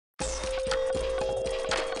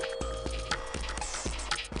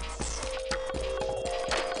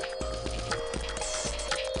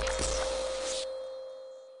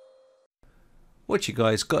What you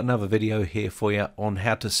guys, got another video here for you on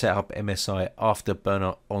how to set up MSI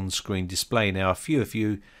Afterburner on-screen display. Now a few of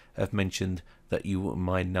you have mentioned that you wouldn't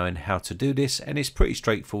mind knowing how to do this, and it's pretty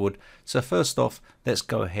straightforward. So first off, let's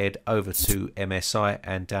go ahead over to MSI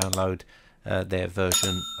and download their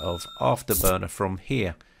version of Afterburner from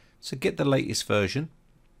here. So get the latest version,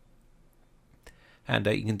 and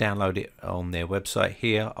you can download it on their website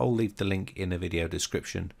here. I'll leave the link in the video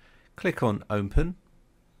description. Click on open,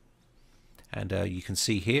 and you can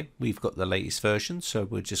see here we've got the latest version, so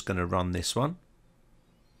we're just going to run this one.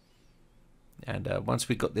 And once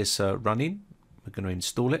we've got this running, we're going to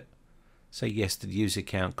install it. Say yes to the user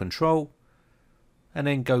account control, and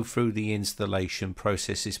then go through the installation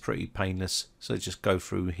process. Is pretty painless, so just go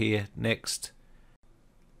through here. Next,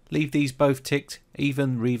 leave these both ticked.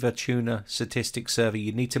 Even Riva Tuner Statistic Server,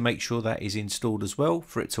 you need to make sure that is installed as well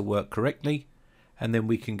for it to work correctly, and then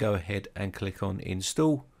we can go ahead and click on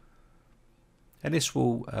install, and this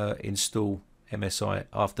will install MSI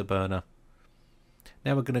Afterburner.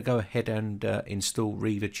 Now we're going to go ahead and install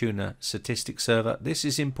Riva Tuner Statistic Server. This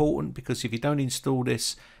is important because if you don't install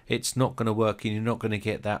this, it's not going to work and you're not going to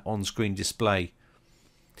get that on-screen display.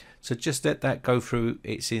 So just let that go through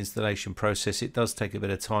its installation process. It does take a bit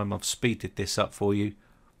of time. I've speeded this up for you,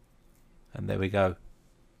 and there we go.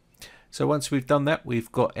 So once we've done that,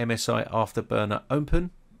 we've got MSI Afterburner open,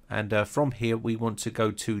 and from here we want to go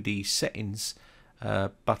to the settings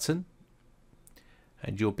button,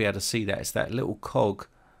 and you'll be able to see that it's that little cog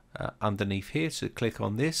underneath here. So click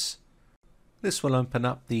on this. This will open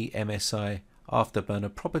up the MSI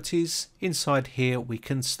Afterburner properties. Inside here we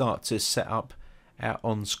can start to set up our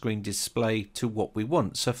on-screen display to what we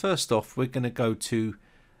want. So first off, we're going to go to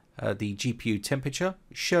the GPU temperature,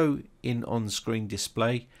 show in on-screen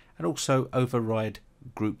display, and also override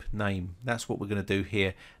group name. That's what we're going to do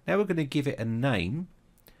here. Now we're going to give it a name,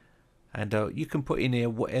 and you can put in here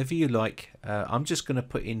whatever you like. I'm just going to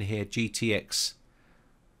put in here GTX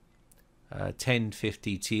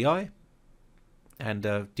 1050 Ti,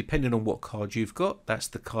 and depending on what card you've got, that's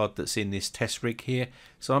the card that's in this test rig here.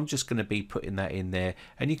 So I'm just going to be putting that in there,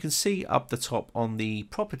 and you can see up the top on the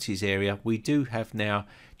properties area we do have now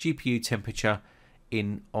GPU temperature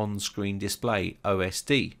in on-screen display,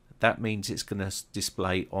 OSD. That means it's going to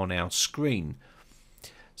display on our screen.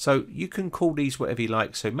 So you can call these whatever you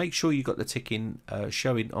like. So make sure you got the tick in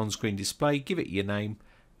showing on-screen display. Give it your name.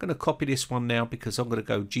 I'm going to copy this one now because I'm going to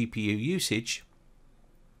go GPU usage,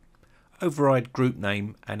 override group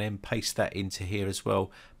name, and then paste that into here as well.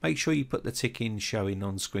 Make sure you put the tick in showing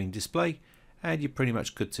on-screen display, and you're pretty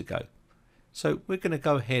much good to go. So we're going to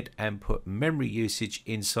go ahead and put memory usage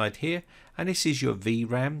inside here, and this is your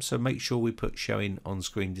VRAM, so make sure we put showing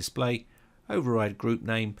on-screen display, override group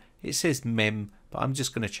name. It says mem, but I'm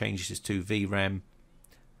just going to change this to VRAM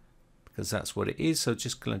because that's what it is. So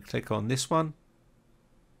just going to click on this one,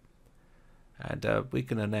 and we're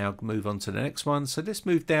going to now move on to the next one. So let's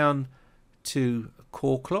move down to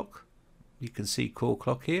core clock. You can see core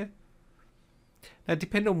clock here. Now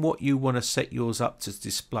depending on what you want to set yours up to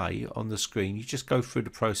display on the screen, you just go through the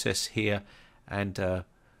process here and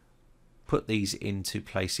put these into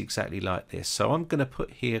place exactly like this. So I'm going to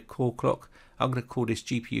put here core clock. I'm going to call this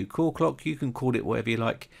GPU core clock. You can call it whatever you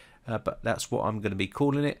like, but that's what I'm going to be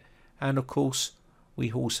calling it. And of course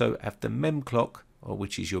we also have the mem clock, or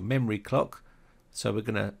which is your memory clock. So we're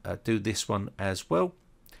going to do this one as well.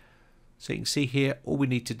 So you can see here all we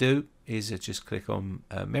need to do is just click on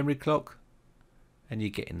memory clock, and you're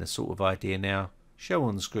getting the sort of idea now. Show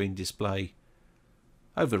on screen display,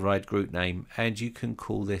 override group name, and you can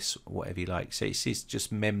call this whatever you like. So it says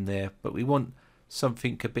just mem there, but we want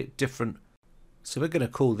something a bit different. So we're going to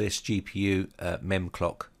call this GPU mem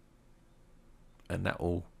clock, and that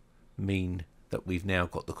will mean that we've now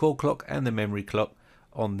got the core clock and the memory clock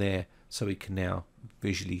on there, so we can now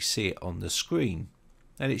visually see it on the screen.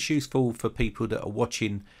 And it's useful for people that are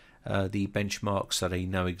watching the benchmark, so they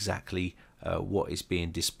know exactly what is being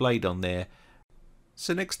displayed on there.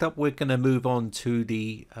 So next up we're going to move on to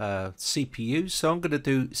the CPU. So I'm going to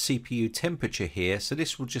do CPU temperature here. So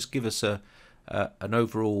this will just give us an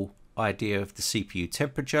overall idea of the CPU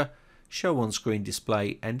temperature. Show on screen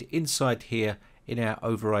display, and inside here in our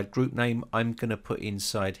override group name I'm going to put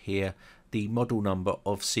inside here the model number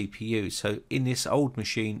of CPU. So in this old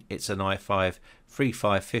machine it's an i5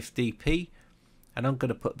 3550P, and I'm going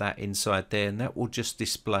to put that inside there, and that will just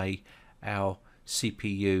display our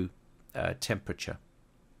CPU temperature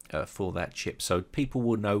for that chip. So people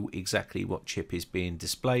will know exactly what chip is being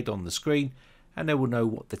displayed on the screen, and they will know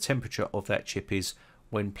what the temperature of that chip is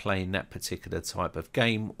when playing that particular type of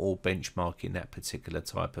game or benchmarking that particular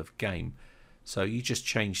type of game. So you just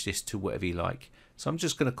change this to whatever you like. So I'm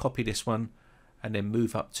just going to copy this one and then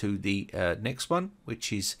move up to the next one,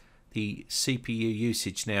 which is the CPU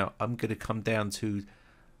usage. Now I'm going to come down to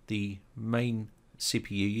the main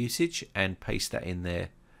CPU usage and paste that in there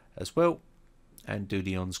as well, and do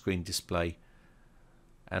the on-screen display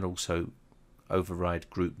and also override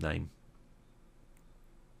group name.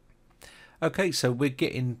 Okay, so we're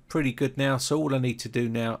getting pretty good now. So all I need to do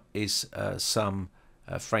now is some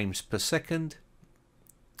frames per second,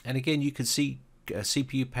 and again you can see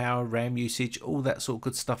CPU power, RAM usage, all that sort of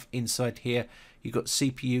good stuff inside here. You've got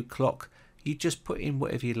CPU clock. You just put in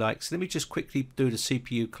whatever you like. So let me just quickly do the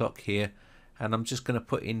CPU clock here, and I'm just going to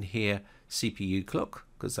put in here CPU clock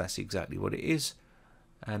because that's exactly what it is,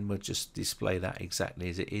 and we'll just display that exactly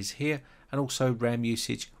as it is here. And also RAM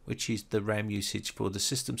usage, which is the RAM usage for the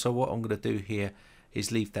system. So what I'm going to do here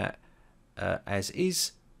is leave that as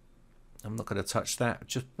is. I'm not going to touch that,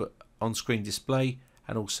 just put on-screen display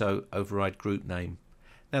and also override group name.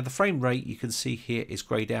 Now the frame rate you can see here is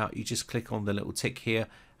grayed out. You just click on the little tick here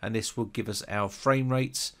and this will give us our frame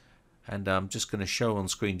rates, and I'm just going to show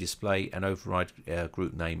on-screen display and override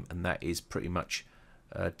group name, and that is pretty much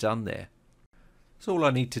done there. So all I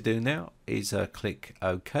need to do now is click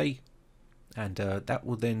OK, and that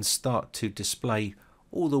will then start to display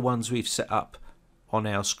all the ones we've set up on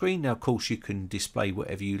our screen. Now of course you can display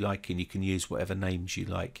whatever you like, and you can use whatever names you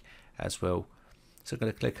like as well. So I'm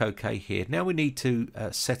going to click OK here. Now we need to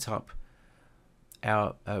set up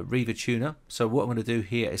our Riva Tuner. So what I'm going to do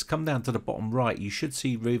here is come down to the bottom right. You should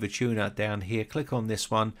see Riva Tuner down here. Click on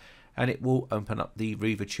this one and it will open up the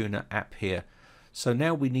Riva Tuner app here. So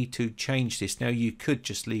now we need to change this. Now you could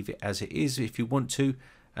just leave it as it is if you want to,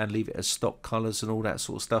 and leave it as stock colors and all that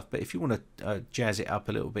sort of stuff, but if you want to jazz it up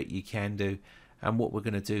a little bit, you can do. And what we're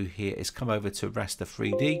going to do here is come over to Raster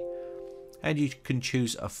 3D, and you can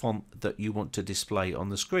choose a font that you want to display on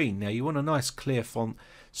the screen. Now you want a nice clear font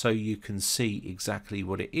so you can see exactly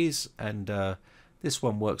what it is, and this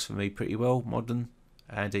one works for me pretty well, modern,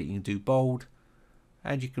 and you can do bold,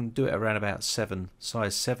 and you can do it around about 7,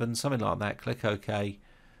 size 7, something like that. Click OK,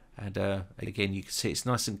 and again you can see it's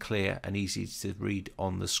nice and clear and easy to read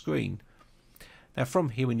on the screen. Now from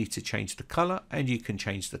here we need to change the color, and you can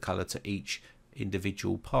change the color to each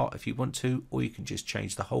individual part if you want to, or you can just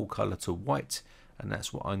change the whole color to white, and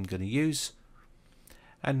that's what I'm going to use.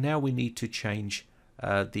 And now we need to change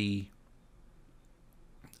the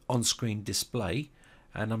on-screen display,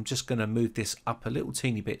 and I'm just going to move this up a little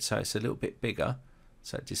teeny bit so it's a little bit bigger,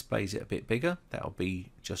 so it displays it a bit bigger. That'll be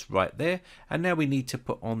just right there. And now we need to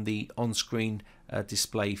put on the on-screen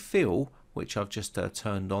display fill, which I've just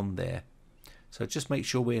turned on there. So just make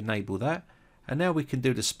sure we enable that. And now we can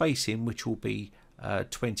do the spacing, which will be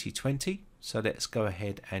 2020. So let's go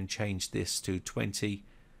ahead and change this to 20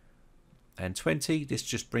 and 20. This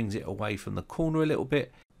just brings it away from the corner a little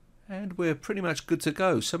bit, and we're pretty much good to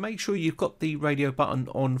go. So make sure you've got the radio button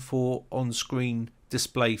on for on-screen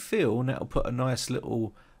display fill, and that'll put a nice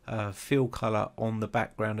little fill color on the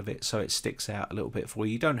background of it so it sticks out a little bit for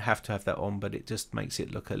you. You don't have to have that on, but it just makes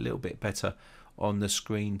it look a little bit better on the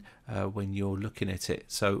screen when you're looking at it.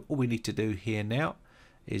 So all we need to do here now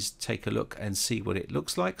is take a look and see what it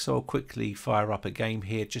looks like. So I'll quickly fire up a game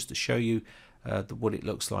here just to show you what it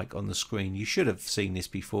looks like on the screen. You should have seen this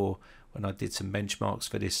before when I did some benchmarks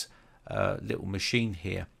for this little machine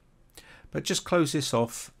here. But just close this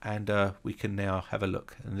off, and we can now have a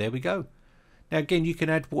look, and there we go. Now again, you can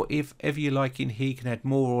add whatever you like in here. You can add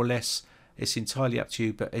more or less, it's entirely up to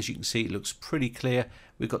you, but as you can see it looks pretty clear.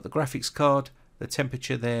 We've got the graphics card, the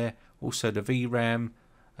temperature there, also the VRAM,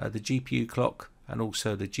 the GPU clock, and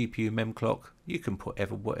also the GPU mem clock. You can put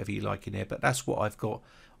whatever you like in there, but that's what I've got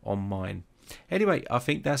on mine. Anyway, I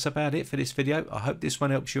think that's about it for this video. I hope this one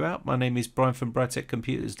helps you out. My name is Brian from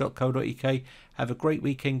briteccomputers.co.uk. Have a great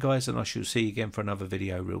weekend, guys, and I shall see you again for another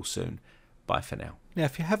video real soon. Bye for now. Now,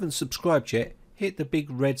 if you haven't subscribed yet, hit the big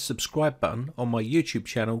red subscribe button on my YouTube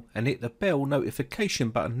channel and hit the bell notification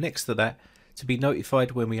button next to that to be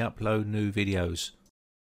notified when we upload new videos.